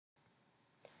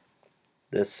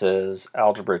This is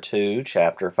Algebra 2,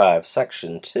 Chapter 5,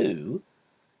 Section 2,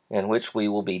 in which we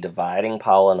will be dividing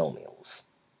polynomials.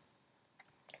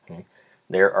 Okay.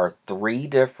 There are three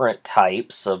different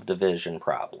types of division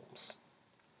problems.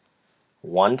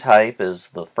 One type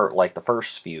is like the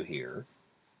first few here,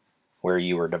 where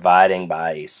you are dividing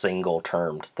by a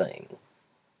single-termed thing.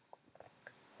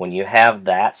 When you have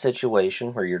that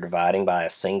situation where you're dividing by a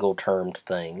single-termed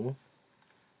thing,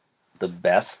 the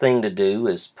best thing to do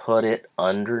is put it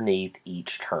underneath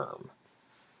each term.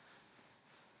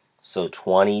 So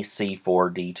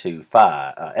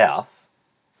 20c4d2f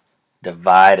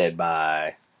divided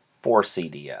by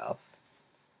 4cdf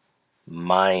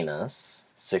minus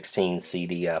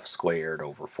 16cdf squared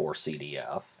over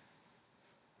 4cdf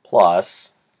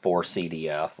plus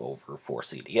 4cdf over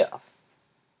 4cdf.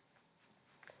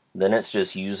 Then it's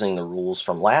just using the rules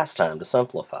from last time to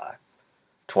simplify.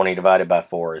 20 divided by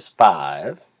 4 is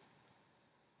 5,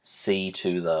 c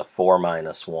to the 4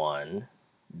 minus 1,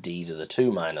 d to the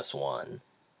 2 minus 1,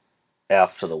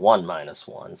 f to the 1 minus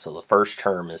 1. So the first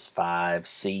term is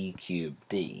 5c cubed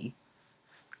d.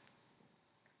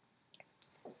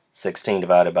 16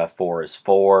 divided by 4 is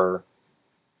 4,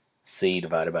 c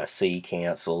divided by c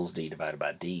cancels, d divided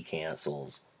by d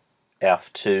cancels.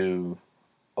 f2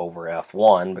 over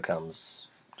f1 becomes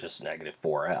just negative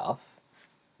 4f.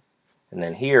 And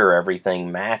then here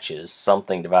everything matches.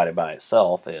 Something divided by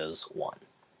itself is 1.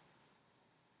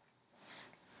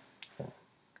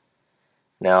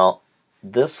 Now,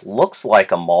 this looks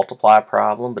like a multiply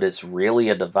problem, but it's really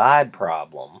a divide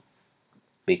problem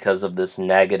because of this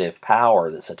negative power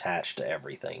that's attached to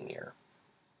everything here.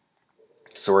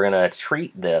 So we're going to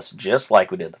treat this just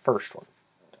like we did the first one.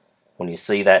 When you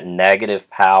see that negative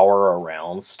power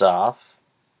around stuff,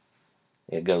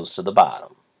 it goes to the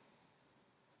bottom.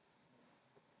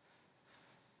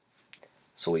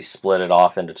 So we split it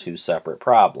off into two separate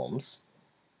problems.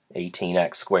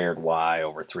 18x squared y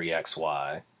over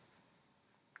 3xy,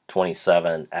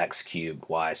 27x cubed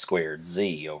y squared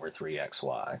z over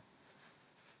 3xy.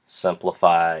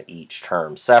 Simplify each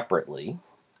term separately,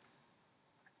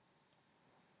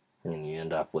 and you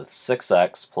end up with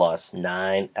 6x plus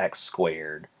 9x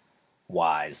squared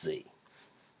yz.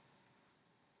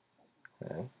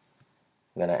 Okay. I'm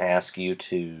going to ask you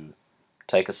to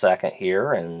take a second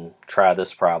here and try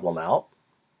this problem out,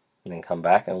 and then come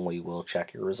back and we will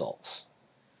check your results.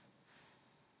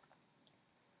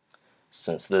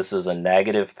 Since this is a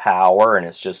negative power and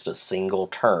it's just a single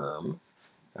term,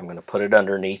 I'm going to put it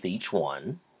underneath each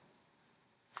one,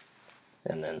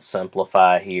 and then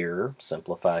simplify here,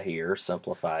 simplify here,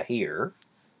 simplify here.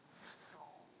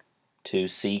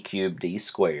 2c cubed d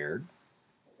squared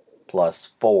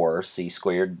plus 4c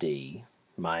squared d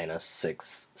minus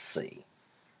 6c.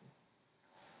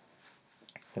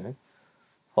 Okay.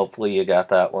 Hopefully you got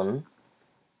that one,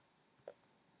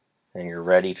 and you're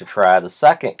ready to try the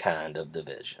second kind of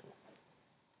division.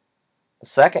 The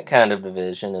second kind of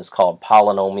division is called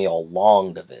polynomial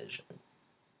long division.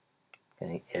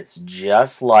 Okay. It's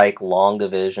just like long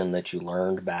division that you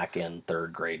learned back in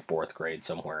 3rd grade, 4th grade,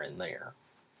 somewhere in there,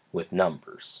 with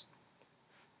numbers.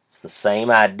 It's the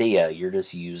same idea, you're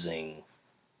just using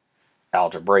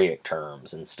algebraic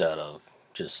terms instead of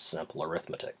just simple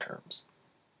arithmetic terms.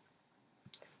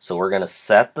 So we're going to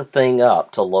set the thing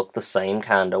up to look the same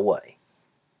kind of way.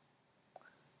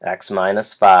 X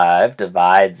minus 5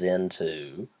 divides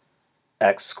into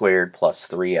x squared plus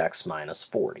 3x minus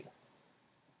 40.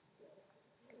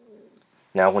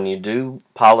 Now when you do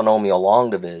polynomial long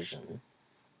division,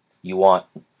 you want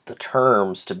the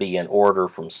terms to be in order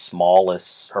from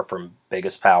smallest, or from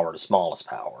biggest power to smallest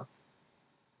power,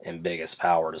 and biggest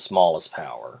power to smallest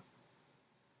power,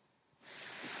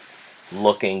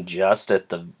 looking just at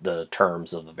the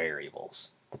terms of the variables,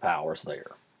 the powers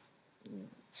there.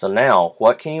 So now,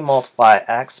 what can you multiply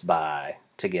x by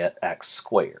to get x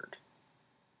squared?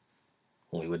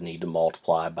 We would need to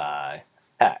multiply by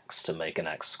x to make an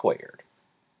x squared.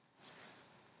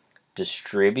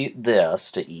 Distribute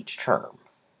this to each term.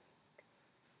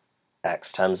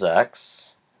 X times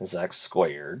x is x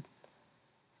squared.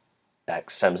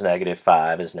 X times negative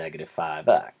 5 is negative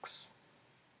 5x.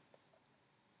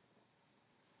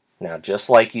 Now, just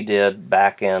like you did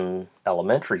back in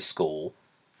elementary school,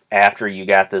 after you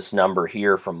got this number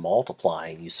here from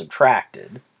multiplying, you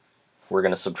subtracted. We're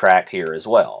going to subtract here as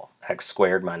well. X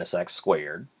squared minus x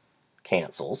squared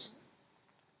cancels.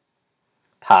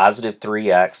 Positive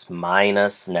 3x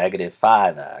minus negative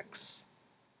 5x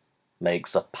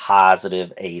makes a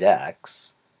positive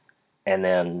 8x. And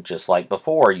then, just like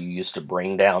before, you used to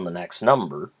bring down the next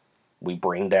number. We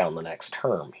bring down the next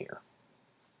term here.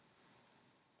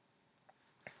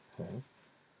 Okay.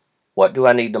 What do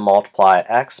I need to multiply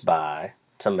x by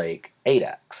to make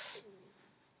 8x?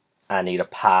 I need a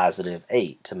positive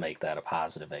 8 to make that a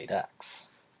positive 8x.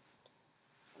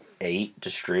 8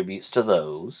 distributes to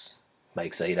those,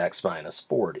 makes 8x minus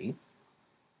 40.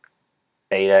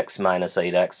 8x minus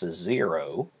 8x is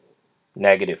 0.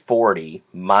 Negative 40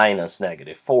 minus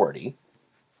negative 40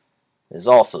 is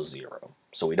also 0.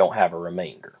 So we don't have a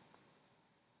remainder.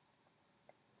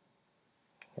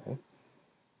 Okay.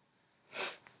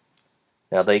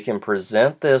 Now they can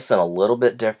present this in a little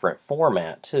bit different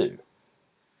format too.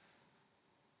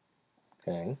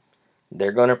 Okay.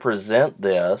 They're going to present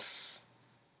this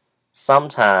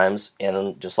sometimes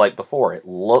in, just like before, it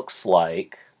looks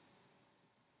like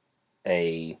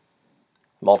a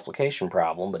multiplication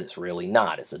problem, but it's really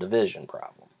not. It's a division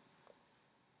problem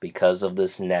because of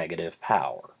this negative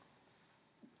power.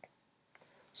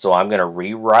 So I'm going to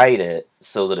rewrite it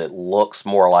so that it looks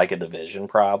more like a division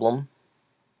problem.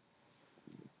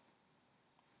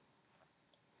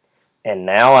 And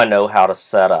now I know how to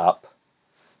set up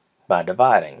my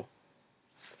dividing.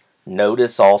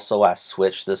 Notice also I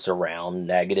switched this around,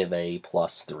 negative a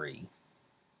plus 3,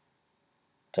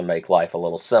 to make life a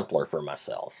little simpler for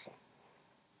myself.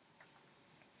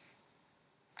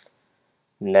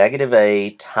 Negative a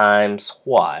times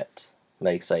what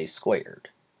makes a squared?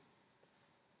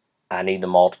 I need to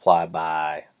multiply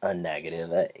by a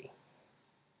negative a.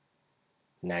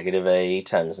 Negative a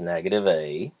times negative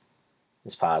a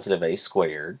is positive a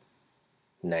squared.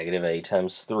 Negative a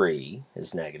times 3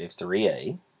 is negative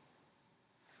 3a.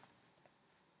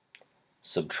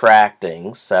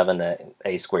 Subtracting 7a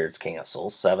squareds cancel.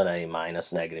 7a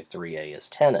minus negative 3a is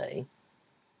 10a.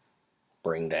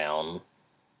 Bring down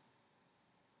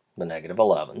the negative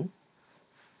 11.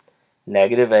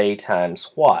 Negative a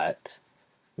times what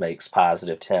makes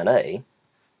positive 10a?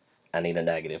 I need a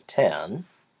negative 10.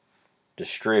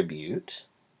 Distribute.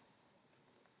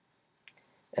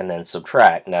 And then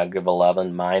subtract. Negative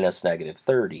 11 minus negative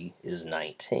 30 is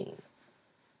 19.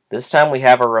 This time we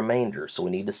have a remainder, so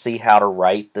we need to see how to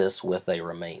write this with a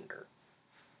remainder.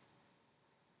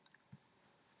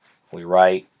 We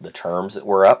write the terms that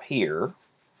were up here,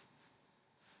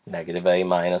 negative a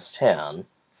minus 10,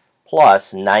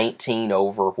 plus 19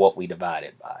 over what we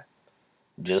divided by.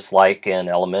 Just like in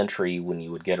elementary, when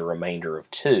you would get a remainder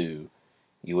of 2,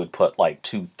 you would put like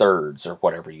 2/3 or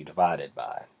whatever you divided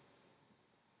by.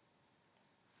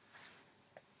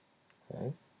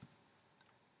 Okay.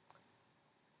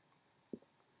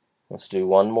 Let's do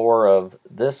one more of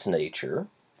this nature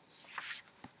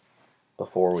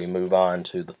before we move on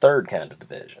to the third kind of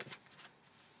division.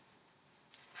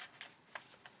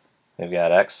 We've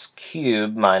got x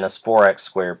cubed minus 4x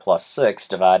squared plus 6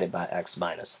 divided by x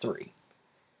minus 3.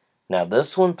 Now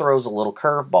this one throws a little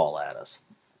curveball at us.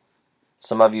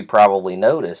 Some of you probably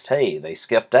noticed, hey, they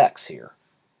skipped x here.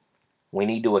 We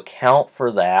need to account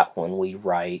for that when we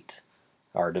write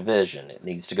our division. It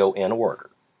needs to go in order.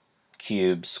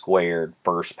 Cubed, squared,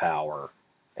 first power,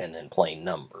 and then plain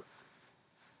number.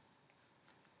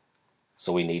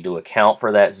 So we need to account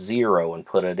for that 0 and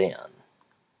put it in,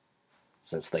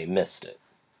 since they missed it.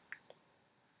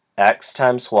 X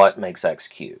times what makes x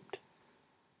cubed?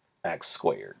 X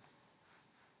squared.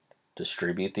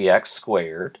 Distribute the x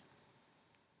squared.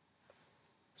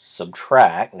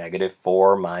 Subtract. Negative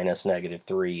 4 minus negative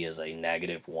 3 is a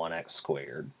negative 1x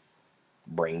squared.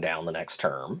 Bring down the next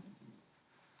term.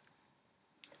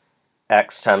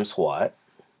 X times what?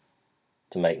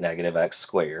 To make negative x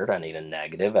squared, I need a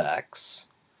negative x.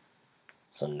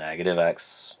 So negative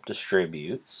x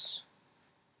distributes.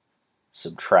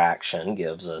 Subtraction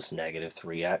gives us negative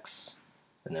 3x.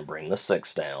 And then bring the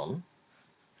 6 down.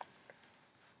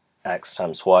 X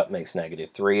times what makes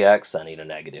negative 3x? I need a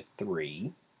negative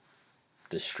 3.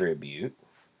 Distribute.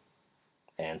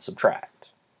 And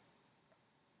subtract.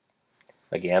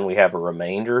 Again, we have a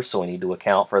remainder, so we need to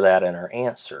account for that in our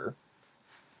answer.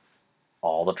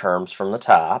 All the terms from the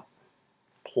top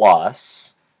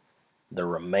plus the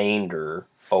remainder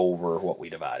over what we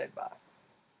divided by.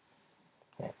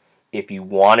 Okay. If you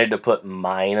wanted to put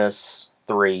minus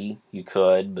 3, you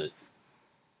could, but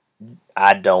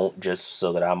I don't, just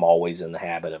so that I'm always in the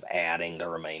habit of adding the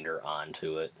remainder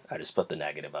onto it. I just put the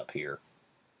negative up here.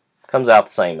 Comes out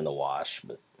the same in the wash,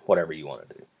 but whatever you want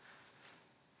to do.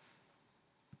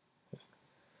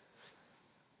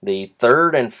 The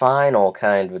third and final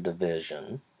kind of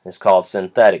division is called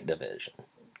synthetic division.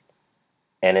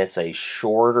 And it's a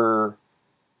shorter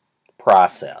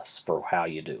process for how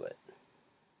you do it.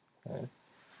 Okay.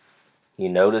 You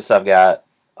notice I've got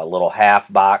a little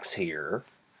half box here,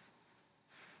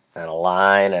 and a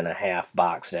line and a half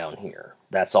box down here.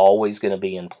 That's always going to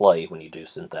be in play when you do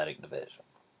synthetic division.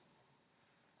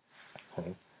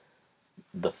 Okay.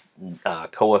 The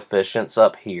coefficients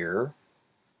up here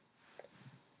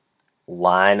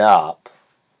line up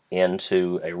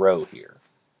into a row here.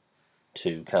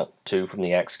 2 from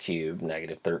the x cubed,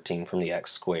 negative 13 from the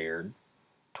x squared,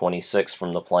 26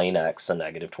 from the plane x, and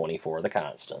negative 24 the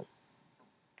constant.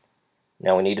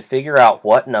 Now we need to figure out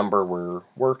what number we're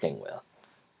working with.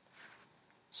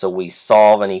 So we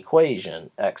solve an equation,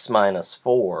 x minus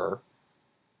 4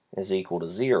 is equal to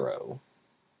 0.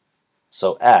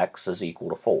 So x is equal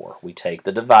to 4. We take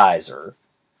the divisor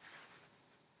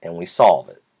and we solve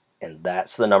it. And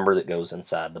that's the number that goes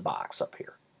inside the box up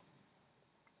here.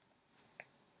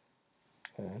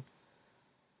 Okay.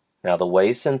 Now the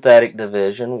way synthetic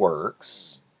division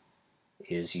works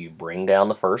is you bring down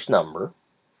the first number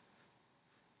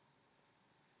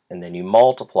and then you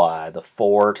multiply the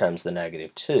 4 times the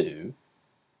negative 2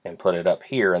 and put it up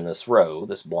here in this row,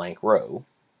 this blank row,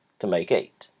 to make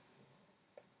 8.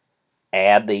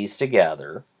 Add these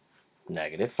together,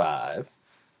 negative 5.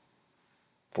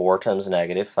 4 times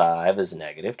negative 5 is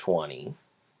negative 20.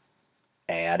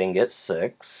 Add and get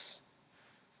 6.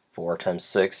 4 times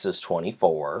 6 is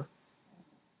 24.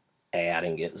 Add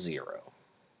and get 0.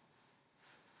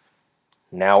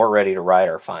 Now we're ready to write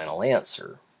our final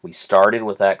answer. We started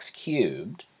with x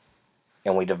cubed,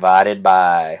 and we divided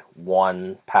by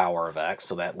 1 power of x,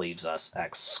 so that leaves us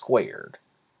x squared.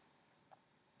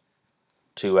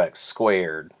 2x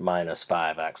squared minus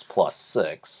 5x plus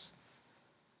 6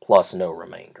 plus no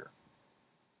remainder.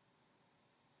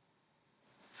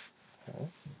 Okay.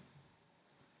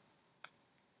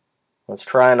 Let's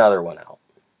try another one out.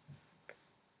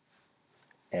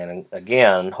 And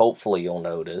again, hopefully you'll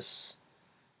notice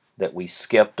that we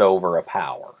skipped over a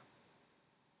power.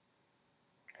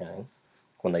 Okay.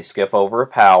 When they skip over a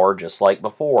power, just like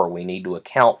before, we need to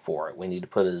account for it. We need to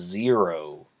put a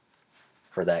 0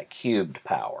 for that cubed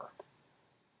power.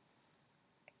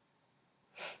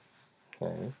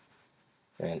 Okay.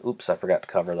 And oops, I forgot to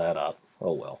cover that up.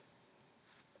 Oh well.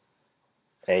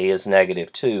 A is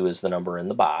negative 2 is the number in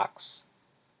the box.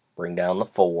 Bring down the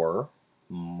 4,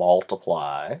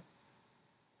 multiply,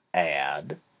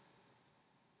 add,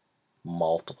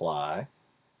 multiply,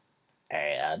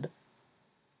 add,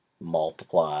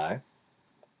 multiply,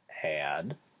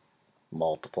 add,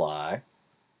 multiply,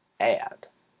 add.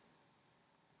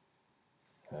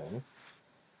 Okay.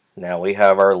 Now we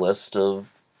have our list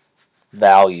of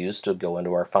values to go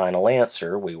into our final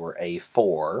answer. We were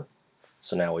a4,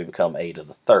 so now we become a to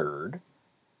the third.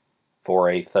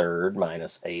 4a third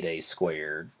minus 8a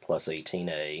squared plus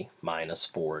 18a minus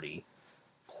 40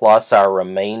 plus our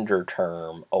remainder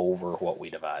term over what we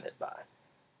divided by.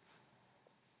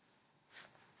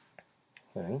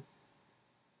 Okay.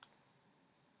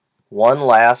 One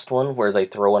last one where they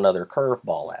throw another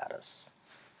curveball at us.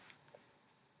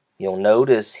 You'll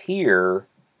notice here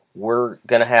we're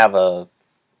going to have a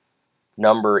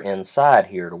number inside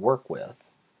here to work with.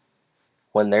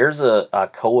 When there's a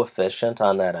coefficient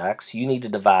on that x, you need to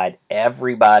divide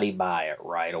everybody by it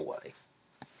right away.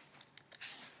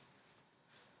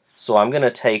 So I'm going to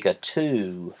take a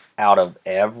 2 out of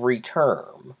every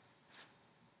term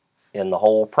in the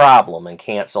whole problem and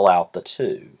cancel out the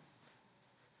 2.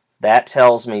 That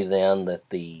tells me then that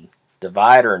the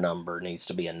divider number needs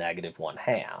to be a negative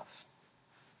 1/2.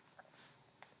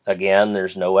 Again,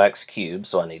 there's no x cubed,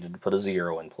 so I needed to put a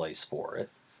 0 in place for it.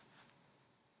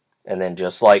 And then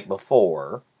just like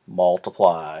before,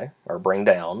 multiply, or bring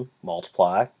down,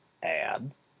 multiply,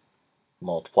 add,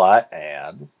 multiply,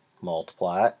 add,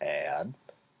 multiply, add,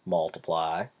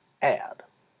 multiply, add.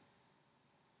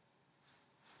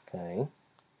 Okay.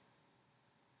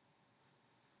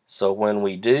 So when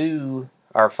we do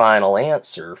our final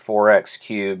answer, 4x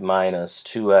cubed minus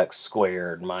 2x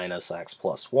squared minus x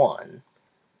plus 1,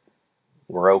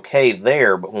 we're okay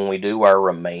there, but when we do our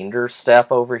remainder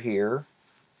step over here,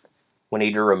 we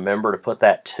need to remember to put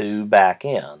that 2 back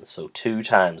in. So 2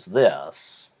 times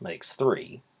this makes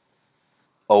 3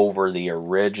 over the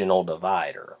original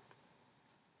divider.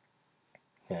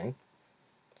 Okay.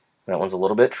 That one's a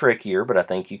little bit trickier, but I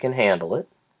think you can handle it.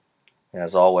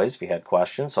 As always, if you had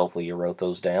questions, hopefully you wrote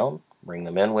those down. Bring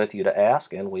them in with you to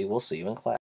ask, and we will see you in class.